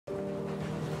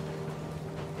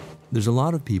There's a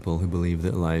lot of people who believe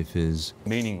that life is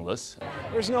meaningless.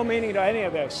 There's no meaning to any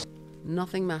of this.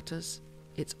 Nothing matters.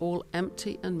 It's all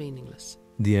empty and meaningless.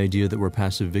 The idea that we're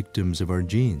passive victims of our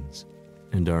genes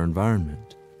and our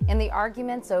environment. And the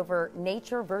arguments over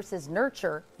nature versus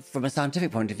nurture. From a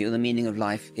scientific point of view, the meaning of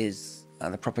life is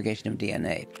the propagation of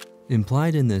DNA.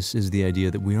 Implied in this is the idea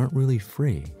that we aren't really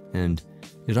free, and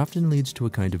it often leads to a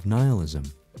kind of nihilism,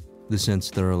 the sense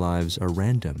that our lives are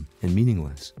random and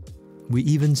meaningless. We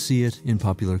even see it in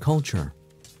popular culture,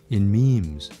 in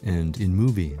memes and in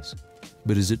movies.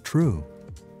 But is it true?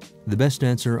 The best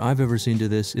answer I've ever seen to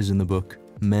this is in the book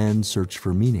Man's Search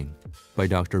for Meaning by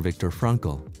Dr. Viktor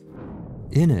Frankl.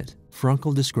 In it,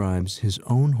 Frankl describes his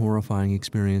own horrifying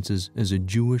experiences as a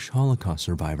Jewish Holocaust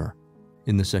survivor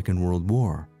in the Second World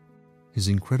War. His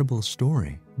incredible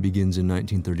story begins in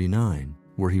 1939,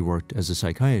 where he worked as a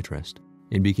psychiatrist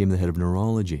and became the head of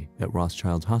neurology at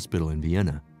Rothschild Hospital in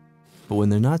Vienna. But when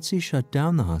the Nazis shut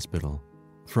down the hospital,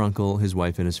 Frankl, his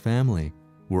wife, and his family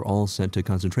were all sent to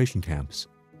concentration camps,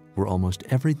 where almost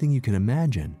everything you can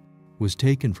imagine was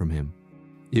taken from him.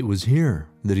 It was here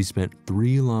that he spent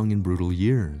 3 long and brutal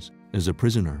years as a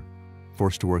prisoner,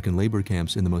 forced to work in labor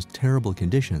camps in the most terrible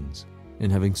conditions,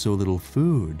 and having so little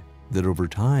food that over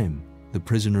time, the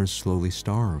prisoners slowly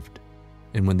starved.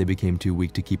 And when they became too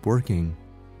weak to keep working,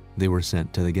 they were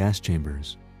sent to the gas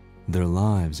chambers, their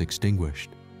lives extinguished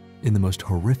in the most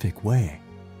horrific way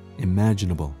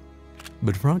imaginable.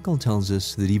 But Frankl tells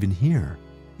us that even here,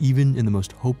 even in the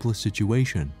most hopeless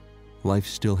situation, life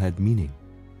still had meaning.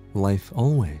 Life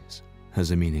always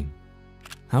has a meaning.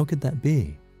 How could that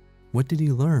be? What did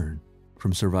he learn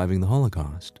from surviving the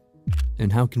Holocaust?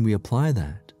 And how can we apply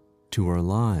that to our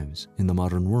lives in the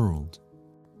modern world?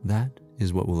 That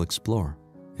is what we'll explore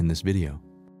in this video.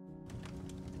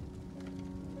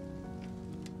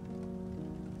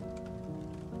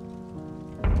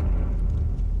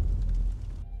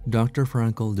 Dr.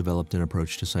 Frankl developed an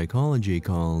approach to psychology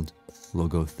called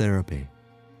logotherapy.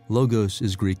 Logos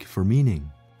is Greek for meaning,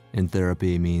 and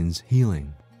therapy means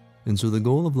healing. And so the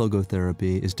goal of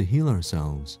logotherapy is to heal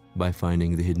ourselves by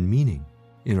finding the hidden meaning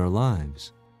in our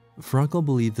lives. Frankl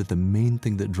believed that the main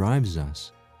thing that drives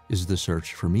us is the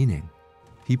search for meaning.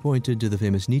 He pointed to the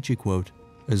famous Nietzsche quote,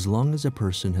 "As long as a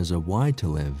person has a why to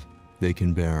live, they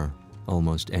can bear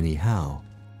almost any how."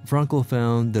 Frankl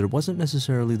found that it wasn't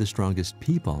necessarily the strongest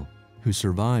people who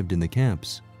survived in the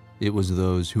camps. It was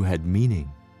those who had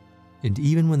meaning. And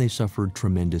even when they suffered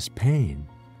tremendous pain,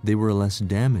 they were less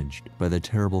damaged by the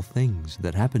terrible things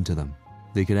that happened to them.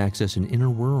 They could access an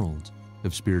inner world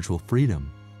of spiritual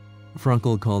freedom.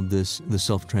 Frankl called this the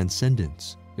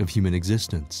self-transcendence of human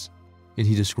existence, and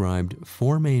he described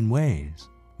 4 main ways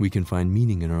we can find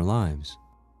meaning in our lives.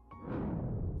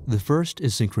 The first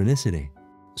is synchronicity.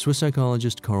 Swiss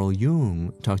psychologist Carl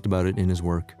Jung talked about it in his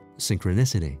work,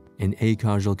 Synchronicity, an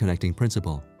acausal connecting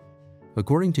principle.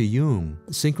 According to Jung,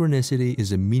 synchronicity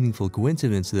is a meaningful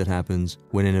coincidence that happens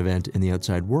when an event in the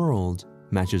outside world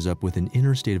matches up with an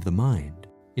inner state of the mind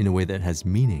in a way that has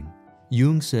meaning.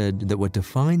 Jung said that what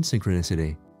defines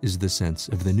synchronicity is the sense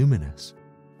of the numinous.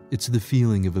 It's the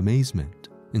feeling of amazement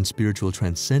and spiritual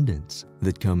transcendence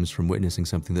that comes from witnessing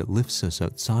something that lifts us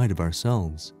outside of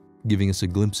ourselves, giving us a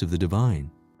glimpse of the divine.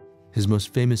 His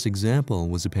most famous example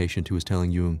was a patient who was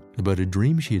telling Jung about a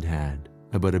dream she'd had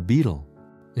about a beetle,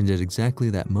 and at exactly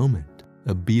that moment,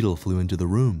 a beetle flew into the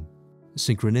room.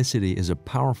 Synchronicity is a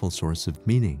powerful source of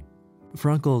meaning.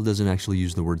 Frankl doesn't actually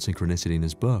use the word synchronicity in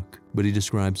his book, but he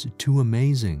describes 2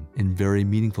 amazing and very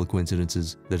meaningful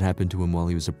coincidences that happened to him while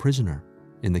he was a prisoner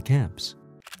in the camps.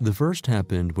 The first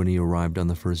happened when he arrived on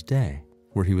the first day,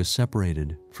 where he was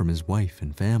separated from his wife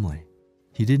and family.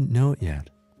 He didn't know it yet,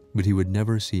 but he would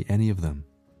never see any of them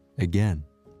again.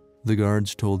 The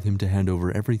guards told him to hand over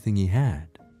everything he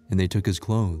had, and they took his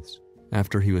clothes.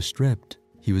 After he was stripped,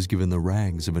 he was given the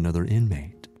rags of another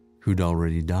inmate who'd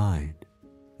already died.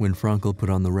 When Frankl put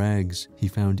on the rags, he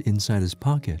found inside his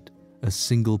pocket a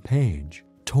single page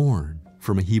torn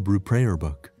from a Hebrew prayer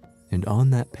book, and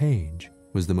on that page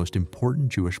was the most important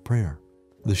Jewish prayer,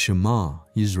 the Shema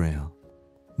Yisrael.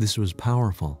 This was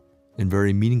powerful and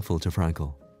very meaningful to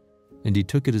Frankl, and he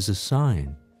took it as a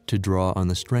sign to draw on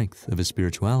the strength of his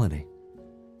spirituality.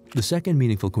 The second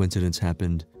meaningful coincidence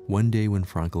happened one day when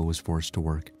Frankl was forced to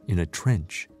work in a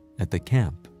trench at the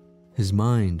camp. His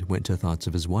mind went to thoughts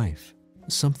of his wife.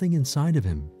 Something inside of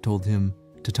him told him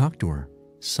to talk to her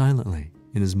silently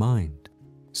in his mind.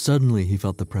 Suddenly, he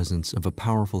felt the presence of a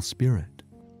powerful spirit,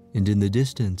 and in the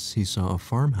distance, he saw a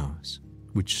farmhouse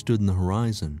which stood in the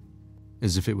horizon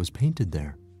as if it was painted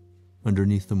there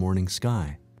underneath the morning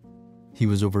sky. He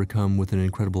was overcome with an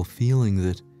incredible feeling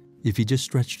that if he just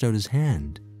stretched out his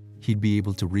hand, he'd be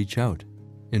able to reach out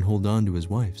and hold on to his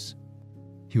wife's.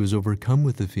 He was overcome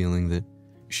with the feeling that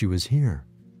she was here,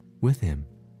 with him.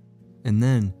 And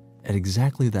then, at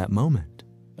exactly that moment,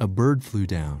 a bird flew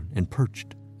down and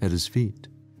perched at his feet.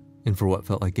 And for what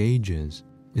felt like ages,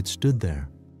 it stood there,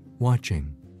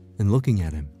 watching and looking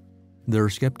at him. There are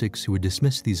skeptics who would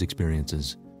dismiss these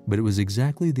experiences, but it was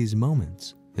exactly these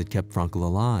moments that kept Frankl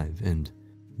alive and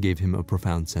gave him a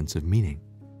profound sense of meaning.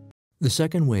 The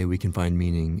second way we can find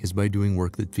meaning is by doing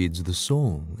work that feeds the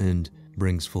soul and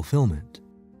brings fulfillment.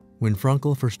 When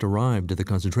Frankl first arrived at the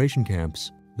concentration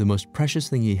camps, the most precious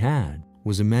thing he had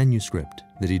was a manuscript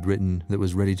that he'd written that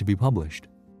was ready to be published.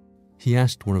 He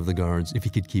asked one of the guards if he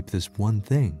could keep this one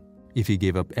thing, if he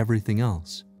gave up everything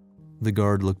else. The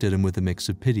guard looked at him with a mix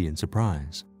of pity and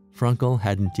surprise. Frankl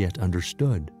hadn't yet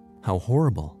understood how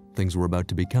horrible things were about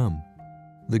to become.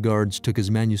 The guards took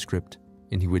his manuscript,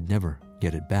 and he would never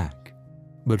get it back.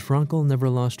 But Frankl never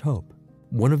lost hope.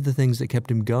 One of the things that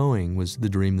kept him going was the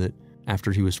dream that,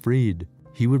 after he was freed,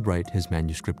 he would write his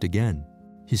manuscript again.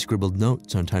 He scribbled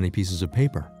notes on tiny pieces of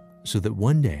paper so that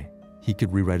one day he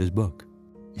could rewrite his book.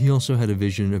 He also had a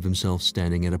vision of himself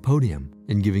standing at a podium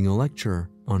and giving a lecture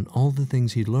on all the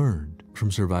things he'd learned from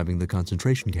surviving the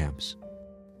concentration camps.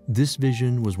 This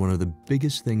vision was one of the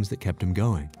biggest things that kept him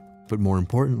going, but more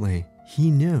importantly,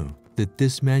 he knew that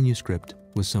this manuscript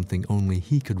was something only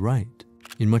he could write.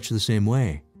 In much the same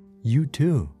way, you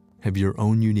too have your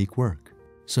own unique work,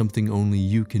 something only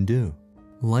you can do.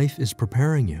 Life is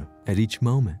preparing you at each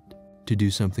moment to do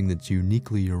something that's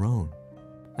uniquely your own.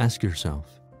 Ask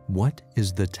yourself, what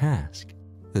is the task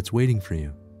that's waiting for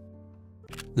you?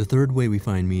 The third way we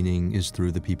find meaning is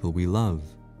through the people we love.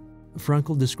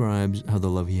 Frankl describes how the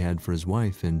love he had for his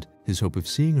wife and his hope of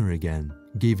seeing her again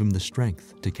gave him the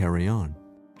strength to carry on.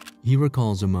 He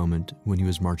recalls a moment when he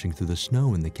was marching through the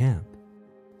snow in the camp.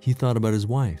 He thought about his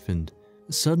wife, and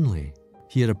suddenly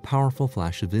he had a powerful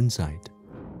flash of insight.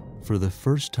 For the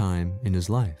first time in his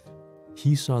life,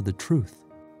 he saw the truth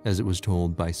as it was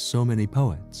told by so many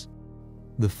poets,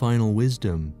 the final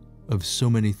wisdom of so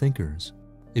many thinkers.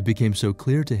 It became so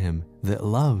clear to him that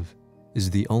love is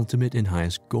the ultimate and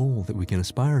highest goal that we can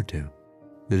aspire to,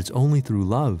 that it's only through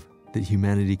love that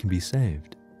humanity can be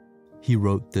saved. He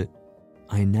wrote that,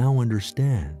 "I now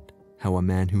understand how a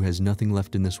man who has nothing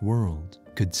left in this world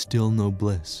could still know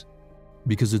bliss,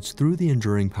 because it's through the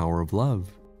enduring power of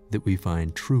love that we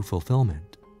find true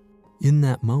fulfillment." In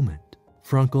that moment,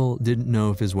 Frankl didn't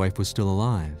know if his wife was still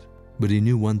alive, but he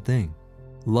knew one thing.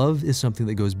 Love is something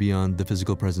that goes beyond the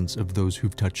physical presence of those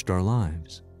who've touched our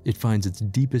lives. It finds its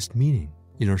deepest meaning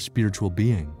in our spiritual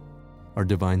being, our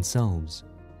divine selves.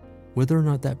 Whether or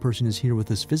not that person is here with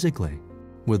us physically,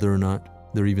 whether or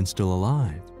not they're even still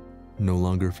alive, no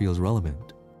longer feels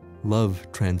relevant. Love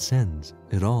transcends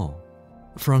it all.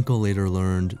 Frankl later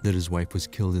learned that his wife was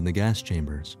killed in the gas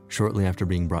chambers shortly after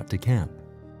being brought to camp.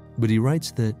 But he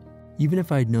writes that even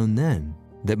if I'd known then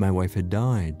that my wife had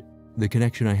died, the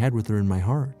connection I had with her in my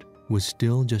heart was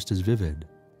still just as vivid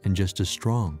and just as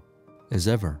strong as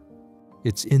ever.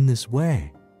 It's in this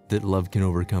way that love can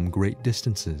overcome great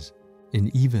distances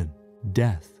and even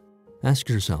death. Ask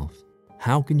yourself,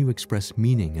 how can you express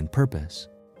meaning and purpose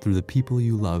through the people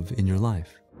you love in your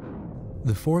life?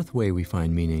 The fourth way we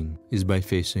find meaning is by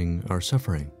facing our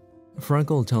suffering.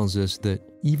 Frankl tells us that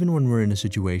even when we're in a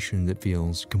situation that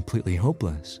feels completely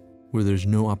hopeless, where there's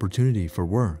no opportunity for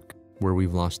work, where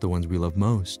we've lost the ones we love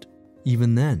most,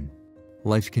 even then,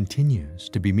 life continues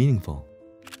to be meaningful.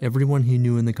 Everyone he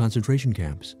knew in the concentration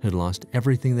camps had lost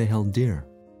everything they held dear: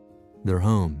 their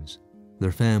homes,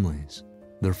 their families,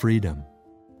 their freedom.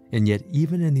 And yet,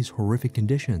 even in these horrific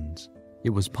conditions,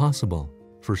 it was possible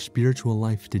for spiritual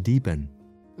life to deepen.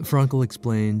 Frankl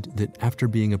explained that after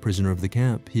being a prisoner of the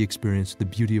camp, he experienced the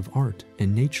beauty of art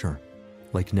and nature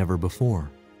like never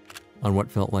before. On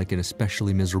what felt like an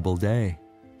especially miserable day,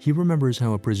 he remembers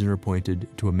how a prisoner pointed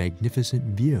to a magnificent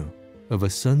view of a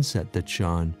sunset that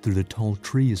shone through the tall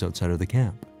trees outside of the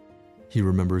camp. He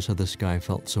remembers how the sky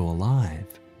felt so alive,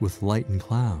 with light and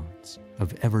clouds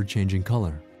of ever-changing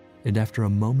color. And after a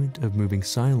moment of moving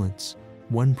silence,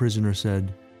 one prisoner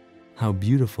said, "How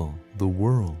beautiful the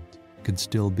world could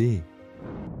still be."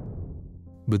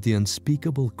 But the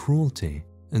unspeakable cruelty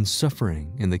and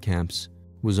suffering in the camps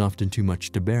was often too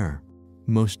much to bear.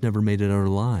 Most never made it out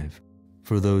alive.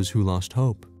 For those who lost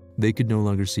hope, they could no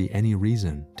longer see any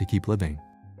reason to keep living.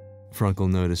 Frankl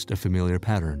noticed a familiar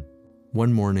pattern.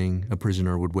 One morning, a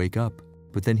prisoner would wake up,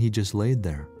 but then he just laid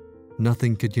there.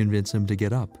 Nothing could convince him to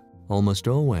get up. Almost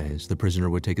always, the prisoner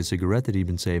would take a cigarette that he'd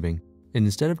been saving, and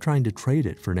instead of trying to trade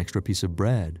it for an extra piece of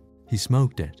bread, he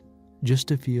smoked it. just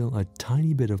to feel a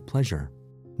tiny bit of pleasure,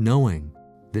 knowing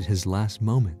that his last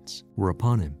moments were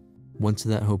upon him. Once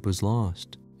that hope was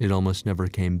lost, it almost never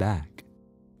came back.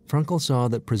 Frankl saw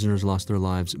that prisoners lost their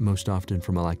lives most often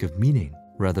from a lack of meaning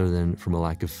rather than from a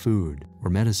lack of food or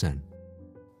medicine.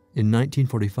 In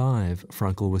 1945,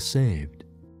 Frankl was saved,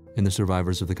 and the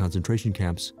survivors of the concentration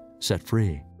camps set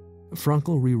free.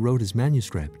 Frankl rewrote his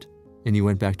manuscript, and he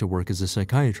went back to work as a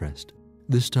psychiatrist.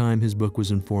 This time, his book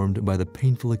was informed by the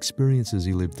painful experiences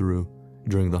he lived through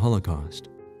during the Holocaust.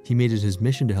 He made it his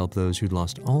mission to help those who'd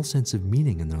lost all sense of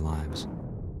meaning in their lives.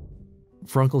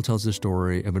 Frankl tells the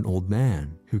story of an old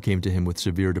man who came to him with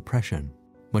severe depression.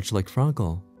 Much like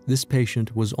Frankl, this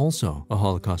patient was also a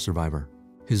Holocaust survivor.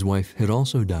 His wife had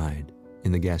also died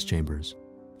in the gas chambers.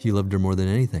 He loved her more than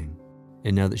anything,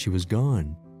 and now that she was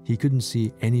gone, he couldn't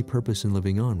see any purpose in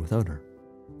living on without her.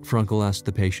 Frankl asked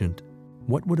the patient,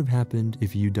 "What would have happened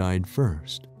if you died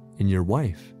first and your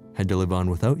wife had to live on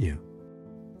without you?"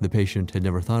 The patient had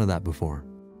never thought of that before.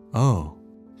 Oh,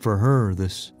 for her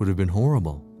this would have been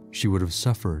horrible. She would have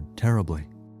suffered terribly.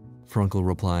 Frankl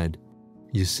replied,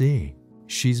 "You see,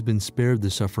 she's been spared the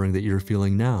suffering that you're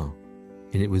feeling now,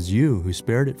 and it was you who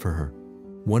spared it for her.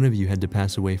 One of you had to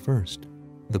pass away first.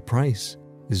 The price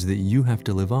is that you have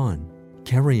to live on,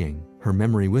 carrying her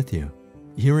memory with you."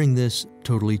 Hearing this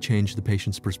totally changed the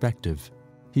patient's perspective.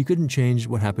 He couldn't change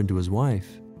what happened to his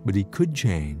wife, but he could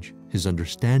change his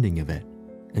understanding of it.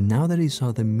 And now that he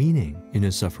saw the meaning in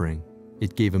his suffering,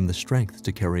 it gave him the strength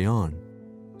to carry on.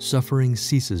 Suffering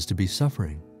ceases to be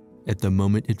suffering at the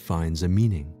moment it finds a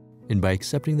meaning. And by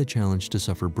accepting the challenge to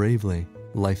suffer bravely,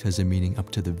 life has a meaning up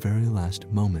to the very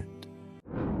last moment.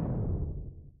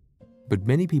 But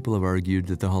many people have argued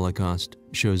that the Holocaust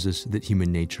shows us that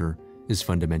human nature is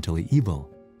fundamentally evil.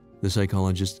 The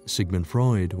psychologist Sigmund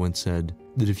Freud once said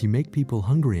that if you make people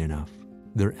hungry enough,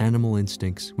 their animal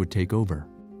instincts would take over,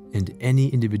 and any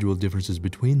individual differences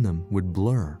between them would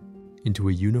blur into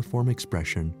a uniform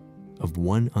expression of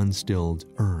one unstilled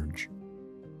urge.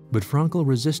 But Frankl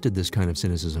resisted this kind of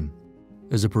cynicism.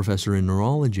 As a professor in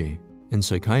neurology and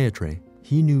psychiatry,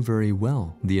 he knew very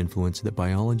well the influence that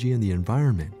biology and the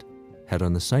environment had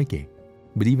on the psyche.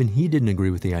 But even he didn't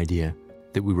agree with the idea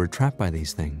that we were trapped by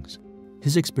these things.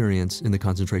 His experience in the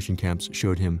concentration camps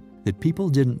showed him that people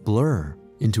didn't blur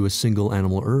into a single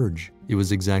animal urge. It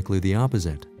was exactly the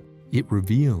opposite. It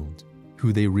revealed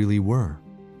who they really were.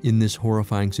 In this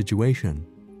horrifying situation,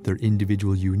 their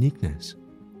individual uniqueness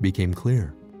became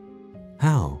clear.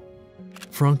 How?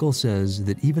 Frankl says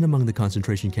that even among the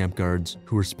concentration camp guards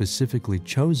who were specifically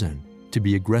chosen to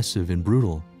be aggressive and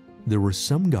brutal, there were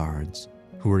some guards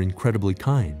who were incredibly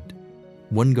kind.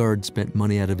 One guard spent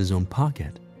money out of his own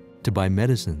pocket to buy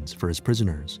medicines for his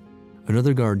prisoners.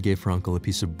 Another guard gave Frankl a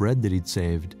piece of bread that he'd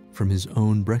saved from his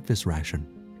own breakfast ration.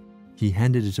 He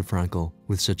handed it to Frankl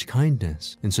with such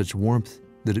kindness and such warmth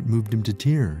that it moved him to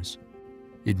tears.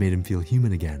 It made him feel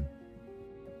human again.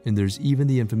 And there's even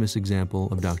the infamous example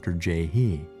of Dr. J.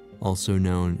 He, also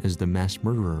known as the mass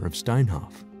murderer of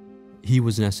Steinhoff. He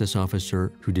was an SS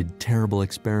officer who did terrible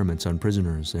experiments on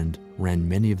prisoners and ran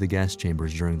many of the gas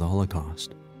chambers during the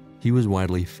Holocaust. He was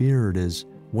widely feared as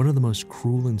one of the most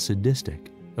cruel and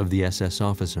sadistic of the SS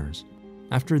officers.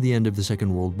 After the end of the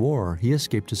Second World War, he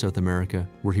escaped to South America,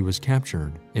 where he was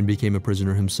captured and became a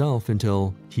prisoner himself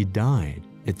until he died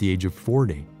at the age of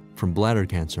 40 from bladder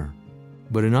cancer.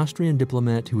 But an Austrian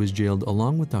diplomat who was jailed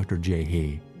along with Dr. J.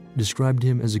 He described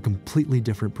him as a completely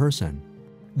different person.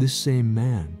 This same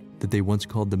man that they once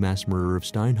called the mass murderer of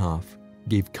Steinhoff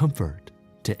gave comfort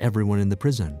to everyone in the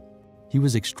prison. He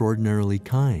was extraordinarily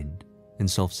kind and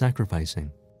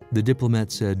self-sacrificing. The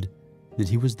diplomat said that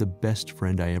he was the best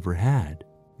friend I ever had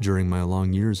during my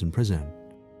long years in prison.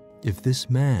 If this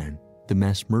man, the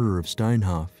mass murderer of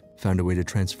Steinhoff, found a way to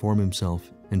transform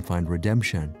himself and find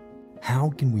redemption,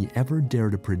 how can we ever dare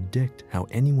to predict how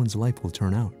anyone's life will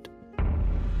turn out?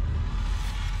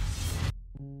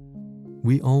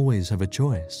 We always have a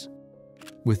choice.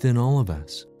 Within all of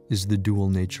us is the dual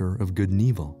nature of good and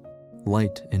evil,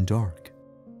 light and dark.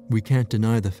 We can't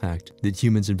deny the fact that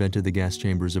humans invented the gas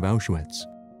chambers of Auschwitz,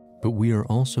 but we are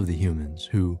also the humans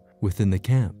who, within the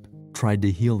camp, tried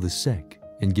to heal the sick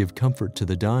and give comfort to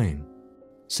the dying,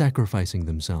 sacrificing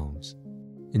themselves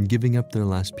and giving up their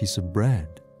last piece of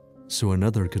bread so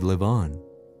another could live on.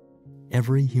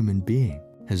 Every human being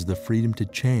has the freedom to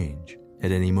change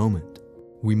at any moment.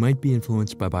 We might be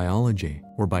influenced by biology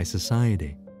or by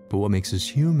society, but what makes us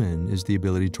human is the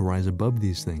ability to rise above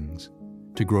these things,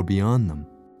 to grow beyond them,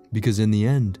 because in the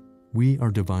end, we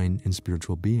are divine and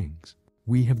spiritual beings.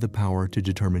 We have the power to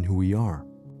determine who we are,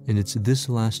 and it's this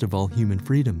last of all human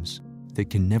freedoms that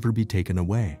can never be taken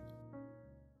away.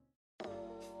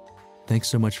 Thanks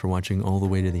so much for watching all the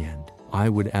way to the end. I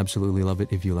would absolutely love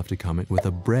it if you left a comment with a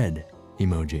bread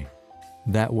emoji.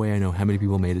 That way I know how many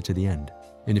people made it to the end.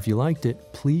 And if you liked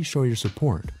it, please show your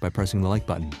support by pressing the like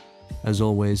button. As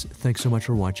always, thanks so much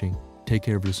for watching, take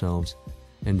care of yourselves,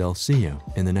 and I'll see you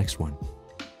in the next one.